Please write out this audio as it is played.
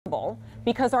available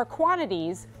because our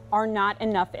quantities are not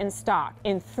enough in stock.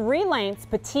 In 3 lengths,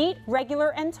 petite,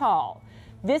 regular, and tall.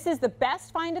 This is the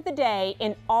best find of the day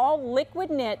in all liquid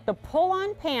knit, the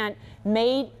pull-on pant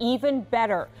made even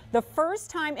better. The first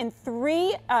time in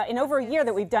over a year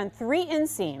that we've done 3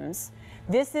 inseams.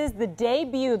 This is the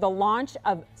debut, the launch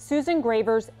of Susan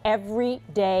Graver's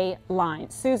Everyday line.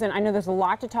 Susan, I know there's a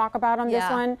lot to talk about on this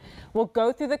one. We'll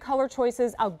go through the color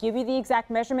choices. I'll give you the exact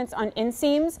measurements on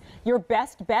inseams. Your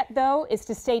best bet, though, is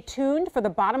to stay tuned for the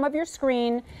bottom of your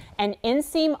screen and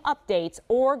inseam updates,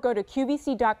 or go to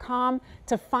QVC.com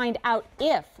to find out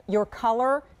if your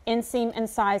color, inseam, and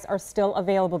size are still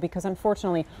available, because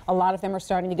unfortunately a lot of them are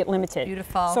starting to get limited.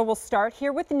 Beautiful. So we'll start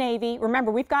here with navy.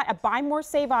 Remember, we've got a buy more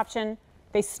save option.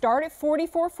 They start at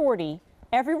 $44.40.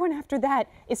 Everyone after that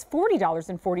is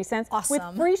 $40.40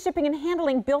 with free shipping and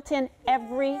handling built in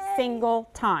every single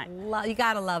time. You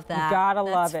gotta love that. You gotta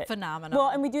love it. That's phenomenal.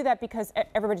 Well, and we do that because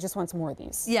everybody just wants more of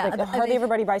these. Yeah, like, hardly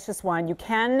everybody buys just one. You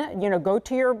can, go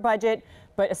to your budget,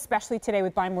 but especially today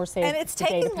with Buy More Save. And it's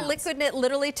taking liquid knit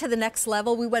literally to the next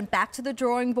level. We went back to the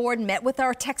drawing board, met with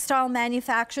our textile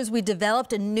manufacturers. We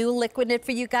developed a new liquid knit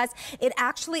for you guys. It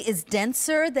actually is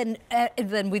denser than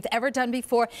we've ever done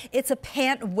before. It's a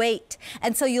pant weight.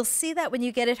 And so you'll see that when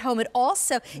you get it home. It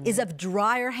also is of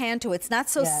drier hand to it. It's not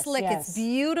so slick. It's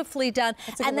beautifully done.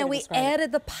 And then we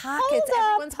added the pockets.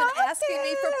 Everyone's been asking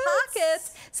me for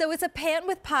pockets. So it's a pant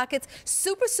with pockets.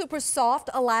 Super, super soft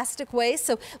elastic waist.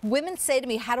 So women say to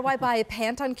me, how do I buy a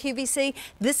pant on QVC?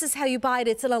 This is how you buy it.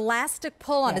 It's an elastic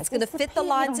pull-on. It's going to fit the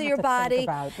lines of your body.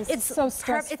 It's so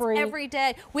stress-free. It's every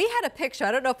day. We had a picture.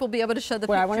 I don't know if we'll be able to show the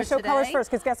picture I want to show today. colors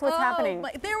first, because guess what's happening?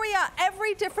 There we are.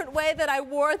 Every different way that I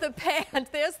wore the pant.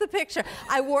 There's the picture.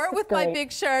 I wore it with my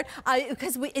big shirt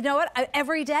because you know what?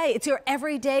 Every day. It's your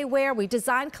everyday wear. We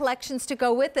designed collections to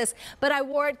go with this, but I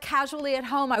wore it casually at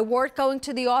home. I wore it going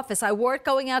to the office. I wore it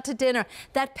going out to dinner.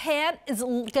 That pant is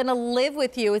going to live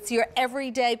with you. It's your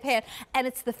everyday pant, and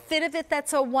it's the fit of it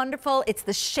that's so wonderful. It's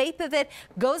the shape of it.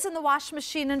 Goes in the washing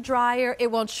machine and dryer.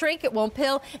 It won't shrink. It won't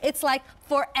pill. It's like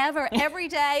forever, every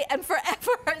day, and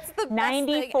forever. It's the best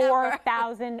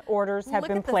 94,000 orders have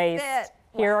been placed.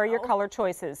 Here are your color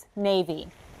choices. Navy.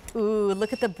 Ooh,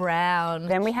 look at the brown.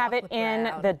 Then we have it in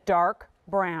the dark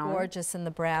brown. Gorgeous in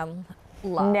the brown.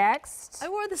 Love. Next, I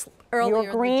wore this earlier.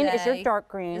 Your green in the day. is your dark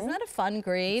green. Isn't that a fun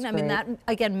green? I mean, that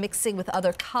again mixing with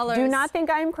other colors. Do not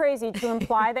think I am crazy to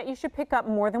imply that you should pick up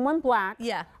more than one black.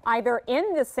 Either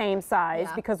in the same size,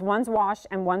 because one's washed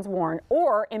and one's worn,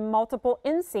 or in multiple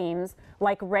inseams,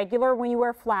 like regular when you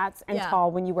wear flats and tall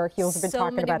when you wear heels. We've been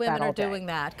talking about that all day. So many women are doing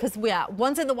that because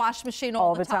one's in the washing machine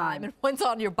all the time, and one's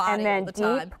on your body all the time.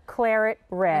 And then deep claret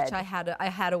red. Which I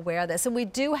had to wear this, and we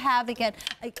do have again.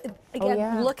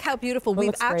 Look how beautiful.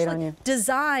 We've actually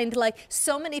designed like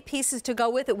so many pieces to go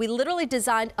with it. We literally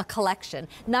designed a collection,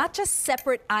 not just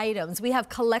separate items. We have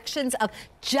collections of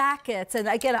jackets, and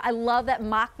again, I love that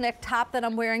mock neck top that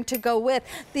I'm wearing to go with.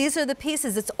 These are the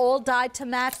pieces. It's all dyed to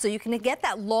match, so you can get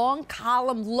that long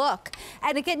column look.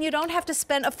 And again, you don't have to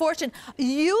spend a fortune.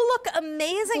 You look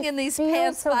amazing in these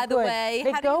pants, by the way.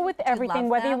 They go with everything,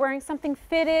 whether you're wearing something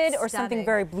fitted or something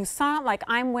very bloussant like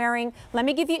I'm wearing. Let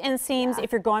me give you inseams.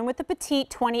 If you're going with the petite,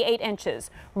 28 inches.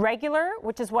 Regular,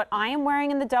 which is what I am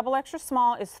wearing in the double extra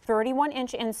small, is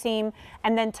 31-inch inseam,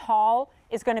 and then tall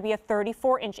is going to be a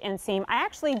 34-inch inseam. I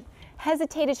actually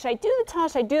hesitated, should I do the tall,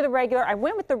 should I do the regular? I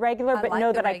went with the regular, but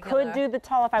know that I could do the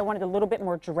tall if I wanted a little bit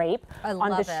more drape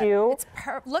on the shoe. It's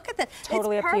look at that.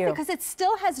 Totally it's perfect because it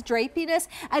still has drapiness.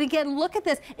 And again, look at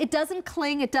this. It doesn't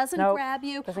cling. It doesn't grab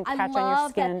you. Doesn't catch on your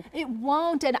skin. That it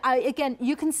won't. And again,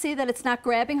 you can see that it's not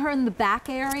grabbing her in the back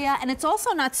area, and it's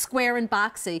also not square and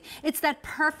boxy. It's that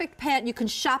perfect pant. You can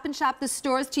shop and shop the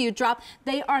stores till you drop.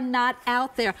 They are not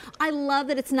out there. I love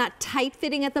that it's not tight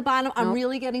fitting at the bottom. I'm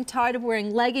really getting tired of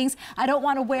wearing leggings. I don't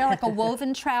want to wear like a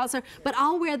woven trouser, but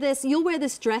I'll wear this. You'll wear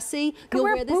this dressy. You'll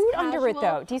wear this boot under it,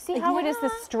 though. Do you see how it is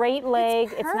the straight leg?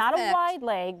 It's not a wide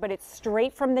leg, but it's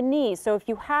straight from the knee. So if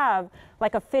you have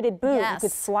like a fitted boot, you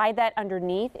could slide that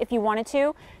underneath if you wanted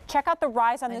to. Check out the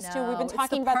rise on this too. We've been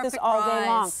talking about this all day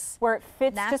long, where it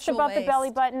fits just above the belly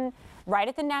button, right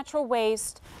at the natural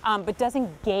waist, but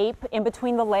doesn't gape in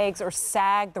between the legs or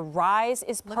sag. The rise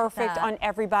is perfect on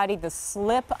everybody. The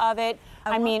slip of it,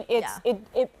 I mean,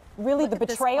 really Look the at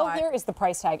this betrayal part. here is the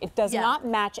price tag. It does not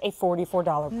match a $44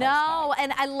 price tag. No,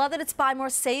 and I love that it's buy more,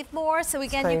 save more. So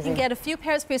again, you can get a few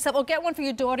pairs for yourself or get one for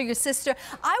your daughter, your sister.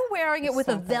 I'm wearing it with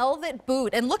a velvet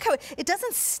boot, and look how it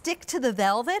doesn't stick to the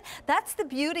velvet. That's the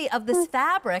beauty of this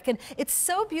fabric, and it's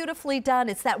so beautifully done.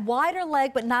 It's that wider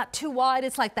leg, but not too wide.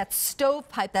 It's like that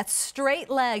stovepipe, that straight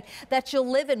leg that you'll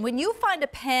live in. When you find a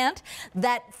pant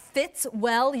that fits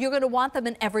well, you're going to want them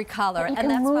in every color, and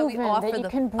that's why we offer them. You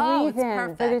can breathe in,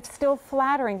 perfect. but it's still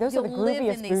flattering. Those are the Live in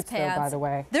grooviest these boots, though, by the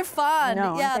way. They're fun.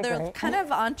 No, yeah, aren't they they're great? kind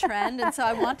of on trend, and so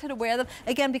I wanted to wear them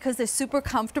again because they're super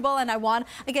comfortable. And I want,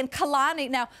 again, Kalani.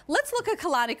 Now let's look at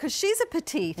Kalani because she's a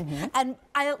petite, and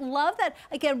I love that.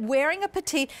 Again, wearing a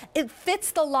petite, it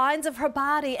fits the lines of her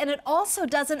body, and it also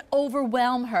doesn't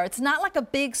overwhelm her. It's not like a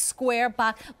big square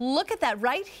box. Look at that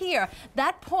right here.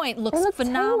 That point looks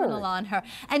phenomenal on her,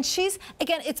 and she's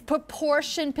again. It's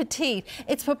proportion petite.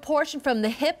 It's proportioned from the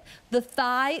hip, the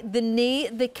thigh, the knee,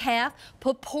 the calf,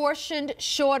 proportioned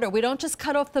shorter. We don't just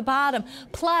cut off the bottom.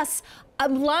 Plus, a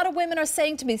lot of women are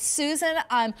saying to me, Susan,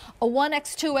 I'm a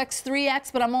 1X, 2X,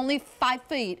 3X, but I'm only 5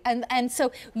 feet. And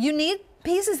so you need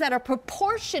pieces that are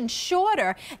proportioned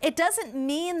shorter. It doesn't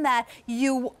mean that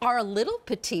you are a little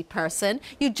petite person.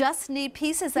 You just need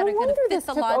pieces that are going to fit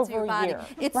the lines of your body.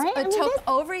 It took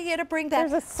over a year to bring back.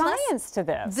 There's a science to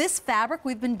this. This fabric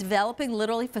we've been developing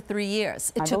literally for 3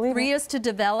 years. It took 3 years to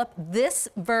develop this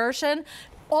version.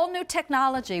 All new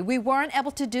technology. We weren't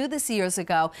able to do this years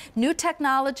ago. New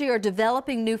technology are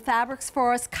developing new fabrics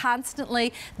for us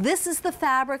constantly. This is the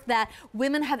fabric that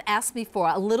women have asked me for.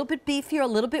 A little bit beefier, a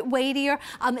little bit weightier.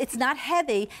 It's not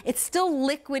heavy. It's still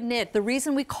liquid knit. The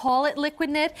reason we call it liquid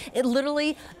knit, it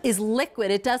literally is liquid.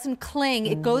 It doesn't cling.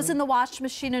 It goes in the wash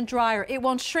machine and dryer. It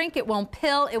won't shrink. It won't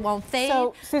pill. It won't fade.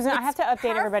 So, Susan, I have to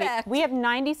update everybody. We have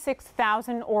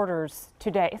 96,000 orders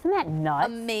today. Isn't that nuts?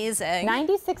 Amazing.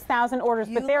 96,000 orders,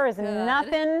 but there is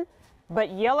nothing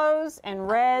but yellows and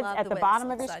reds at the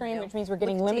bottom of your screen, which means we're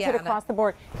getting limited across the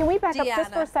board. Can we back up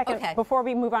just for a second before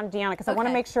we move on to Deanna? Because I want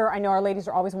to make sure, I know our ladies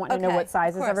are always wanting to know what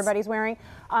sizes everybody's wearing.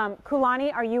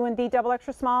 Kulani, are you in the double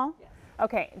extra small? Yes.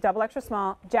 Okay, double extra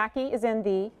small. Jackie is in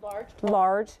the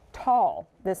large tall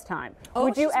this time.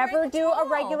 Would you ever do a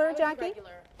regular, Jackie?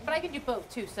 But I can do both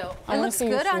too, so. It looks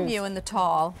good on you in the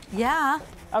tall. Yeah.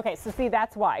 Okay, so see,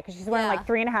 that's why, because she's wearing like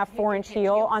 3.5, 4-inch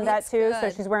heel on that too, so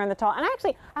she's wearing the tall. And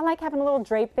actually, I like having a little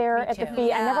drape there at the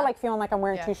feet. I never like feeling like I'm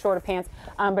wearing too short of pants,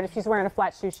 but if she's wearing a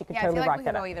flat shoe, she could totally rock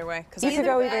that up. I feel like we can go either way. You could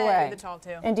go either way. The tall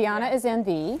too. And Deanna is in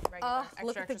the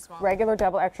regular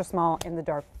double extra small in the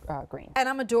dark green. And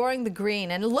I'm adoring the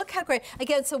green, and look how great.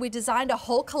 Again, so we designed a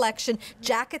whole collection,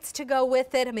 jackets to go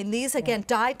with it. I mean, these again,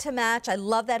 dyed to match. I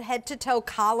love that head to toe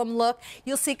column look.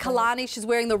 You'll see Kalani, she's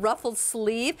wearing the ruffled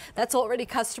sleeve. That's already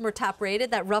customer top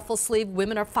rated, that ruffle sleeve.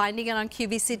 Women are finding it on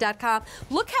QVC.com.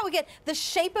 Look how we get the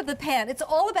shape of the pant. It's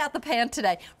all about the pant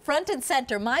today. Front and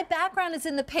center. My background is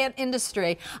in the pant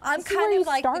industry. I'm kind of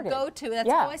like the go-to. That's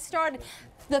how I started.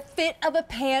 The fit of a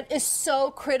pant is so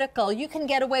critical. You can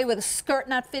get away with a skirt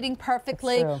not fitting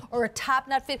perfectly or a top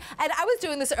not fitting. And I was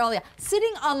doing this earlier,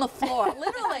 sitting on the floor.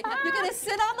 Literally, you're going to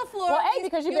sit on the floor. Well, A,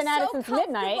 because you've been at it since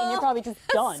midnight and you're probably just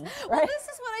done. Right? Well, this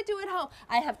is what I do at home.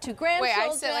 I have 2 grandchildren. Wait,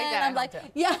 I sit like that. I'm like,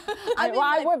 yeah. I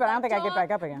would, but I don't think I get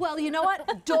back up again. Well, you know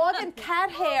what? Dog and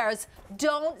cat hairs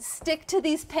don't stick to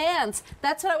these pants.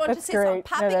 That's what I want to see. So I'm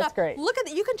popping up. Great. Look at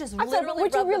that. You can just literally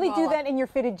would you really do that in your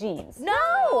fitted jeans?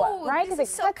 No. Right? Because it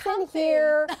cuts in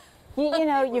here. You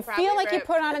know, you feel like you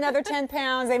put on another 10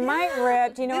 pounds. They might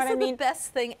rip. Do you know what I mean? This is the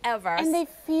best thing ever. And they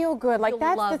feel good. Like,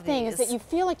 that's the thing, is that you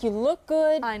feel like you look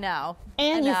good. I know.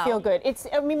 And you feel good.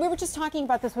 I mean, we were just talking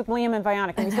about this with Liam and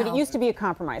Vionic, and we said it used to be a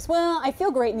compromise. Well, I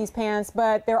feel great in these pants,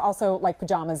 but they're also like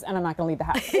pajamas, and I'm not going to leave the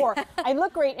house. Or I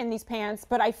look great in these pants,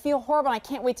 but I feel horrible, and I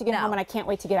can't wait to get home, and I can't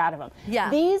wait to get out of them.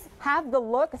 Yeah. These have the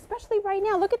look, especially right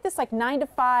now. Look at this, like 9 to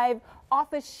 5.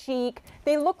 Office chic.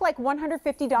 They look like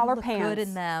 $150 pants. Good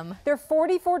in them. They're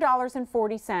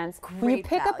 $44.40. When you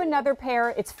pick up another pair,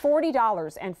 it's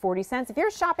 $40.40. If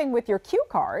you're shopping with your Q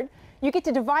card, you get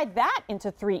to divide that into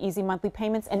 3 easy monthly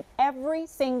payments, and every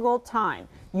single time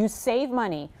you save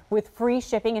money with free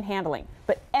shipping and handling.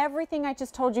 But everything I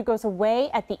just told you goes away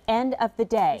at the end of the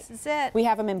day. This is it. We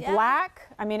have them in black.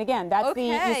 I mean, again, that's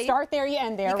you start there, you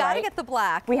end there, You gotta get the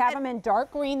black. We have them in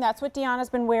dark green. That's what Deanna's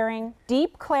been wearing.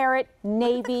 Deep claret,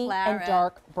 navy, and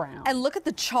dark brown. And look at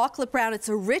the chocolate brown. It's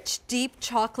a rich, deep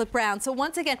chocolate brown. So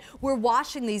once again, we're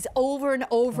washing these over and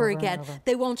over again.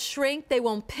 They won't shrink. They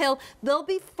won't pill. They'll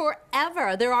be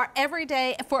forever. There are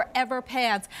everyday, forever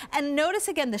pants. And notice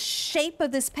again the shape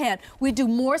of this pant. We do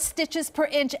more stitches per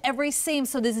inch every seam,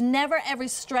 so there's there's never ever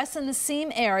stress in the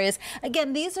seam areas.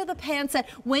 Again, these are the pants that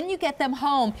when you get them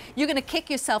home, you're going to kick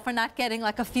yourself for not getting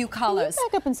like a few colors. Can you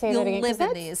back up and say that again? You'll live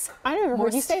in these. I never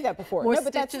heard you say that before. More no,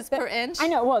 but stitches per inch? I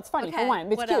know. Well, it's funny Okay, for one.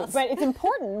 It's what cute. else? But it's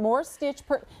important. More stitch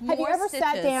per. Have you More ever sat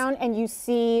stitches. down and you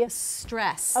see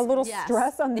Stress. a little Yes.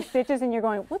 stress on the stitches and you're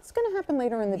going, what's going to happen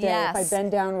later in the day if I Yes.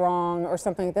 bend down wrong or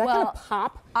something like that? Well, Kind of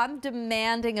pop. I'm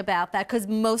demanding about that because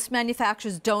most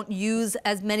manufacturers don't use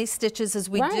as many stitches as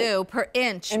we Right. do per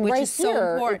inch, And which right is so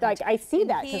here, important. like I see In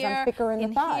that because I'm here, thicker in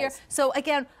the thighs. here. So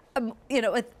again, you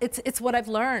know, it's what I've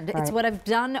learned. It's Right. what I've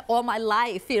done all my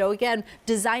life. You know, again,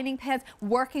 designing pants,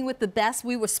 working with the best.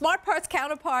 We were Smart Parts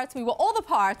counterparts. We were all the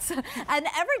parts, and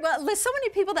everyone. There's so many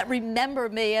people that remember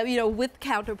me, you know, with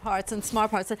counterparts and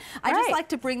Smart Parts. And I just Right. like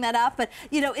to bring that up. But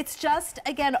you know, it's just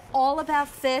again all about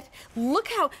fit. Look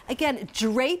how again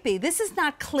drapey. This is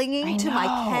not clinging to my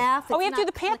calf. Oh, we It's have to do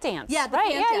not the pant dance. Yeah, the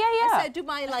Right, pant yeah, dance. yeah, yeah. I said do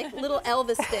my like little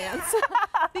Elvis dance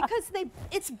because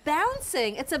it's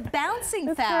bouncing. It's a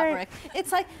bouncing fabric.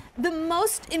 It's like the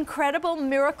most incredible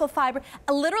miracle fiber.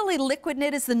 Literally, liquid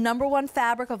knit is the #1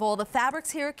 fabric of all the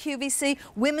fabrics here at QVC.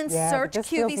 Women Yeah, search but this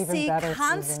feels even QVC better, Susan.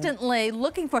 constantly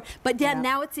looking for. But yeah,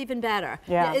 now it's even better.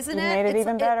 Yeah, isn't you it? made it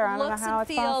even better. I don't know looks how and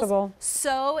it's feels possible.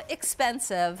 so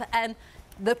expensive, and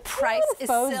the price is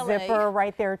faux silly. zipper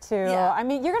right there too. Yeah. I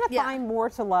mean, you're going to Yeah. find more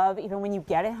to love even when you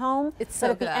get it home. It's so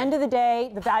but at good. the end of the day,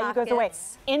 the value goes away.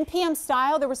 Pockets. In PM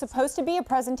Style, there was supposed to be a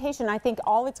presentation. I think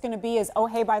all it's going to be is, oh,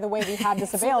 hey, by the way, we have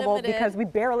this It's available limited. because we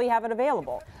barely have it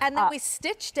available. And then we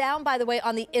stitch down, by the way,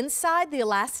 on the inside, the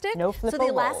elastic. No flip So or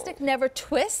the roll. elastic never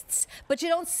twists, but you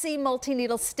don't see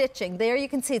multi-needle stitching. There you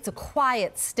can see it's a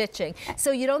quiet stitching. So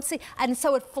you don't see, and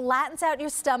so it flattens out your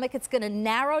stomach. It's going to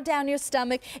narrow down your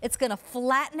stomach. It's going to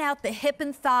flatten out the hip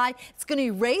and thigh. It's going to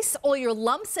erase all your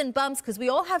lumps and bumps because we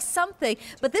all have something,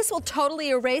 but this will totally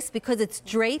erase because it's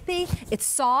drapey, it's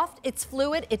soft, it's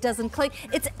fluid, it doesn't cling.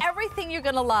 It's everything you're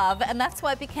going to love, and that's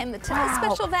why it became the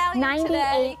special value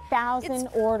today. 98,000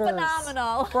 It's orders.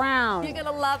 phenomenal. Brown. You're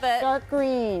gonna love it. Dark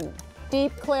green,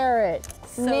 deep claret,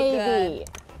 So navy,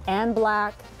 and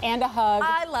black, and a hug.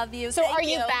 I love you. So Thank are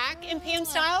you you back in PM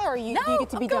Style, or do you No, get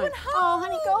to be I'm going done? home. Oh,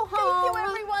 honey, go home. Thank you,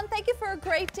 everyone. Thank you for a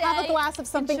great day. Have a glass of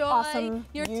something Enjoy awesome.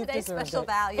 your You today's deserved special it.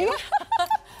 value.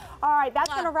 All right, that's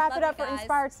going to wrap Love it up you for guys.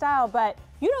 Inspired Style, but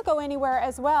you don't go anywhere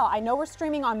as well. I know we're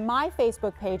streaming on my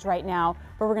Facebook page right now,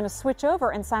 but we're going to switch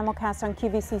over and simulcast on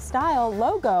QVC Style.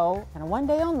 Logo, and a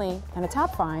one-day only, and a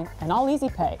top find, and all easy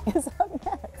pay is up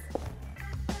next.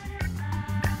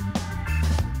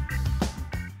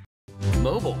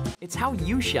 Mobile. It's how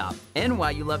you shop and why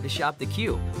you love to shop the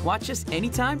Q. Watch us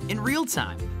anytime in real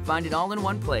time. Find it all in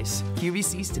one place.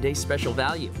 QVC's today's special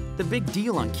value, the big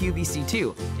deal on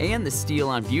QVC2, and the steal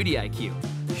on Beauty IQ.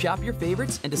 Shop your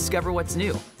favorites and discover what's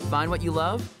new. Find what you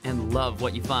love and love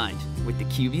what you find with the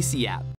QVC app.